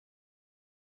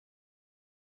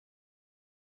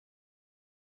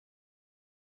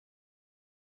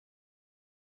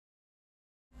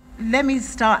let me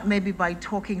start maybe by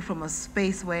talking from a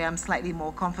space where I'm slightly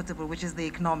more comfortable, which is the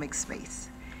economic space.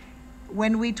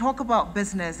 When we talk about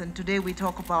business, and today we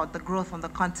talk about the growth on the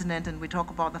continent, and we talk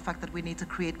about the fact that we need to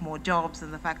create more jobs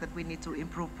and the fact that we need to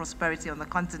improve prosperity on the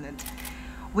continent,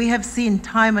 we have seen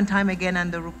time and time again,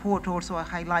 and the report also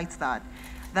highlights that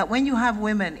when you have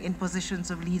women in positions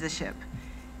of leadership,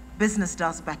 business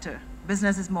does better.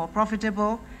 Business is more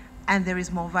profitable, and there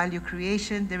is more value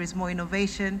creation, there is more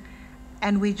innovation,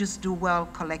 and we just do well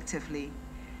collectively.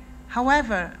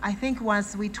 However, I think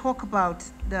once we talk about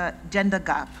the gender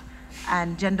gap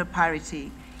and gender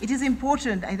parity, it is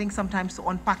important, I think, sometimes to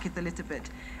unpack it a little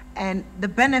bit. And the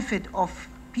benefit of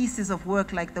pieces of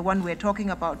work like the one we're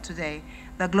talking about today,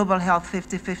 the Global Health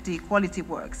 50-50 Equality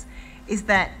Works, is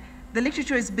that the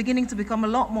literature is beginning to become a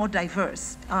lot more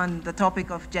diverse on the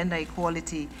topic of gender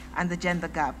equality and the gender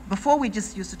gap. Before, we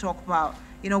just used to talk about,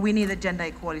 we need a gender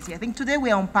equality. I think today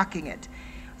we are unpacking it.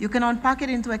 You can unpack it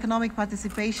into economic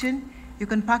participation, you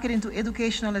can pack it into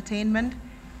educational attainment,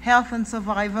 health and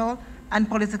survival, and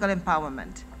political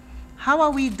empowerment. How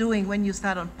are we doing when you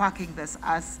start unpacking this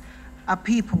as a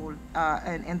people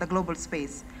in the global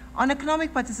space? On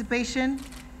economic participation,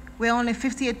 we're only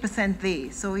 58%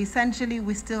 there. So essentially,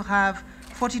 we still have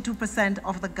 42%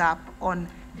 of the gap on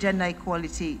gender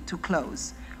equality to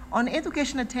close. On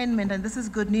education attainment, and this is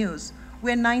good news,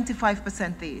 we're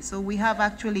 95% there. So we have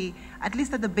actually, at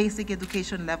least at the basic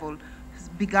education level,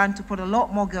 begun to put a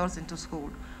lot more girls into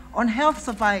school. On health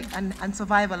and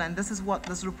survival, and this is what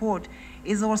this report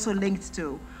is also linked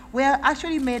to, we have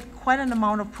actually made quite an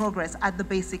amount of progress at the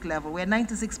basic level. We're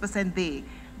 96% there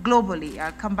globally.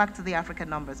 I'll come back to the African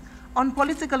numbers. On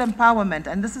political empowerment,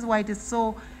 and this is why it is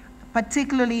so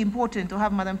particularly important to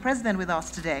have Madam President with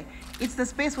us today, it's the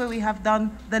space where we have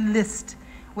done the list.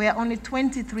 We're only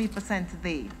 23%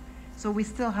 there. So we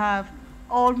still have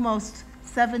almost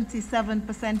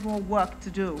 77% more work to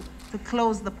do to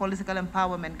close the political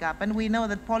empowerment gap. And we know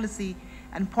that policy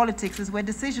and politics is where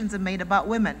decisions are made about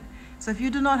women. So if you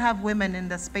do not have women in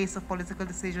the space of political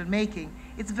decision making,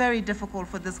 it's very difficult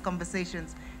for these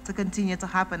conversations to continue to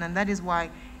happen. And that is why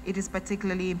it is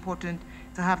particularly important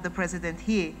to have the president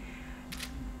here.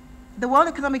 The World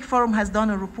Economic Forum has done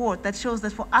a report that shows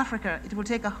that for Africa, it will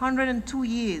take 102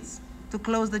 years to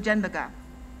close the gender gap.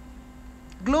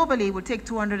 Globally, it would take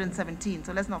 217,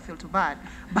 so let's not feel too bad.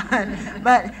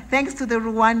 But thanks to the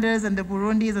Rwandans and the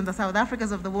Burundis and the South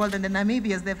Africas of the world and the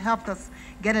Namibias, they've helped us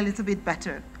get a little bit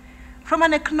better. From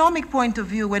an economic point of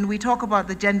view, when we talk about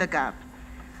the gender gap,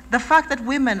 the fact that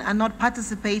women are not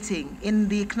participating in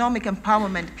the economic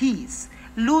empowerment piece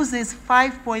loses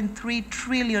 $5.3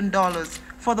 trillion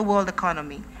for the world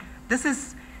economy. This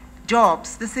is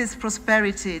jobs, this is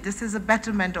prosperity, this is a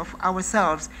betterment of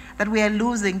ourselves that we are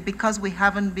losing because we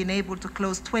haven't been able to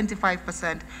close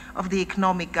 25% of the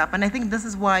economic gap. And I think this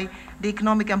is why the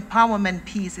economic empowerment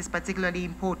piece is particularly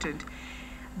important.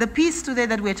 The piece today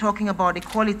that we're talking about,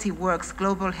 Equality Works,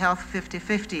 Global Health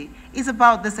 50-50, is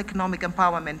about this economic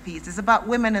empowerment piece. It's about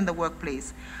women in the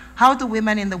workplace. How do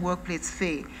women in the workplace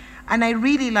fare? And I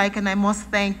really like, and I must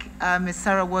thank Ms.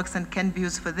 Sarah Works and Ken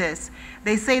Buse for this.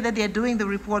 They say that they're doing the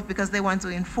report because they want to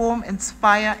inform,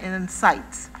 inspire, and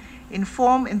incite.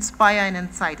 Inform, inspire, and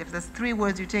incite. If there's 3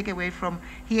 words you take away from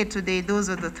here today, those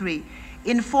are the 3.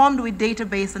 Informed with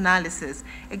database analysis.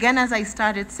 Again, as I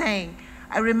started saying,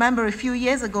 I remember a few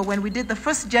years ago when we did the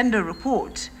first gender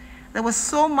report, there was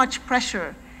so much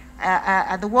pressure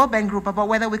at the World Bank Group about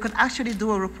whether we could actually do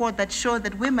a report that showed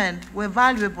that women were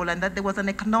valuable and that there was an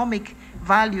economic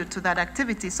value to that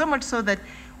activity, so much so that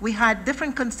we had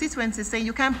different constituencies saying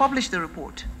you can't publish the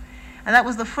report. And that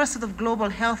was the first sort of global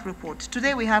health report.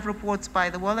 Today we have reports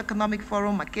by the World Economic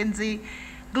Forum, McKinsey,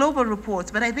 global reports,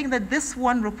 but I think that this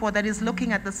one report that is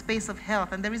looking at the space of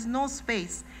health, and there is no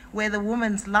space where the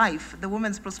woman's life, the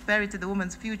woman's prosperity, the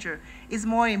woman's future is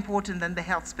more important than the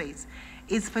health space.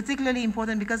 It's particularly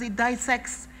important because it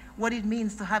dissects what it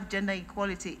means to have gender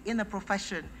equality in a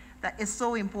profession that is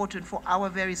so important for our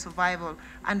very survival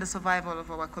and the survival of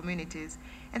our communities.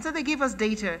 And so they give us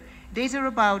data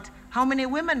about how many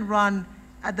women run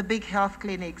at the big health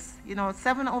clinics.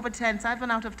 7 out of 10,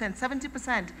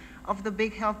 70% of the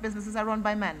big health businesses are run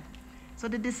by men. So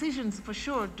the decisions, for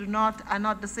sure, are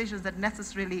not decisions that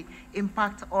necessarily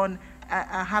impact on,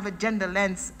 have a gender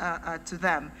lens to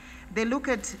them.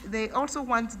 They also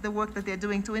want the work that they're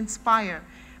doing to inspire.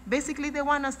 Basically, they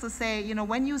want us to say,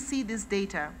 when you see this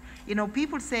data, You know,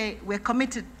 people say we're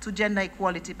committed to gender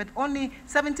equality, but only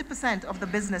 70% of the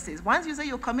businesses. Once you say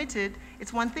you're committed,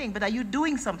 it's one thing, but are you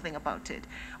doing something about it?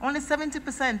 Only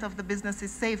 70% of the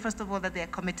businesses say, first of all, that they're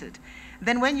committed.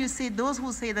 Then when you see those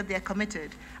who say that they're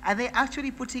committed, are they actually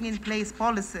putting in place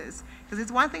policies? Because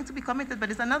it's one thing to be committed,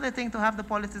 but it's another thing to have the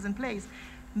policies in place.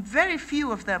 Very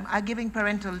few of them are giving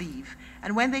parental leave.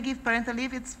 And when they give parental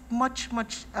leave, it's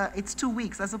it's 2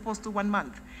 weeks as opposed to 1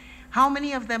 month. How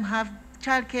many of them have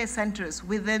childcare centers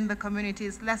within the community?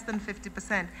 Is less than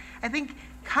 50%. I think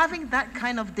having that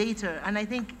kind of data, and I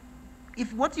think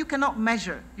if what you cannot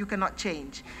measure, you cannot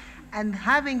change. And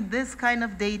having this kind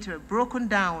of data broken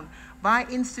down by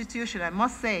institution, I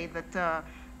must say that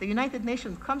the United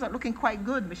Nations comes out looking quite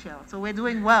good, Michelle, so we're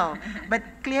doing well. But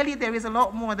clearly there is a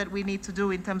lot more that we need to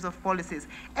do in terms of policies.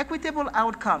 Equitable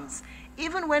outcomes.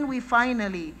 Even when we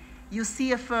finally, you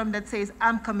see a firm that says,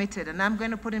 I'm committed and I'm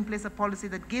going to put in place a policy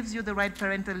that gives you the right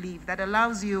parental leave, that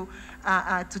allows you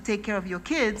to take care of your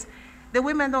kids, the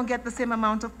women don't get the same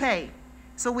amount of pay.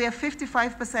 So we are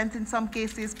 55% in some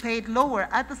cases paid lower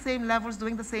at the same levels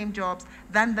doing the same jobs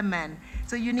than the men.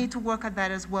 So you need to work at that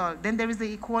as well. Then there is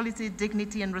the equality,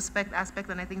 dignity, and respect aspect,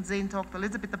 and I think Zane talked a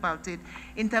little bit about it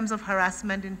in terms of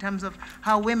harassment, in terms of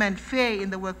how women fare in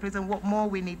the workplace and what more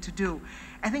we need to do.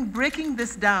 I think breaking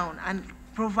this down and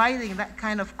providing that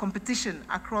kind of competition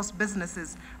across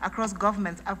businesses, across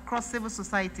governments, across civil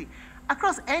society,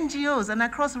 across NGOs and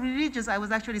across religions, I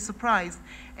was actually surprised.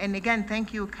 And again,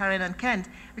 thank you, Karen and Kent,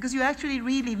 because you actually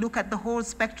really look at the whole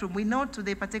spectrum. We know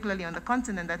today, particularly on the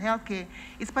continent, that healthcare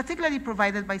is particularly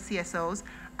provided by CSOs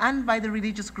and by the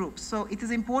religious groups. So it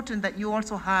is important that you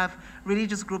also have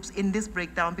religious groups in this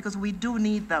breakdown, because we do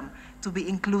need them to be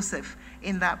inclusive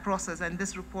in that process, and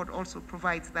this report also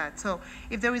provides that. So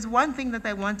if there is one thing that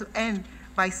I want to end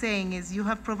by saying is you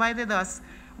have provided us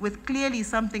with clearly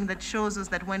something that shows us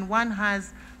that when one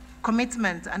has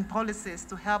commitment and policies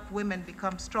to help women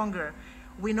become stronger,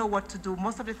 we know what to do.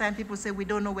 Most of the time people say we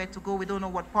don't know where to go, we don't know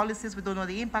what policies, we don't know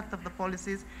the impact of the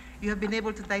policies. You have been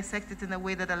able to dissect it in a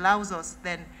way that allows us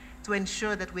then to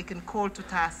ensure that we can call to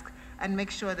task and make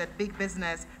sure that big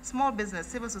business, small business,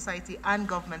 civil society, and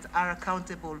governments are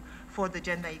accountable for the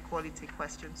gender equality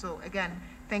question. So again,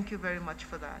 thank you very much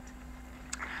for that.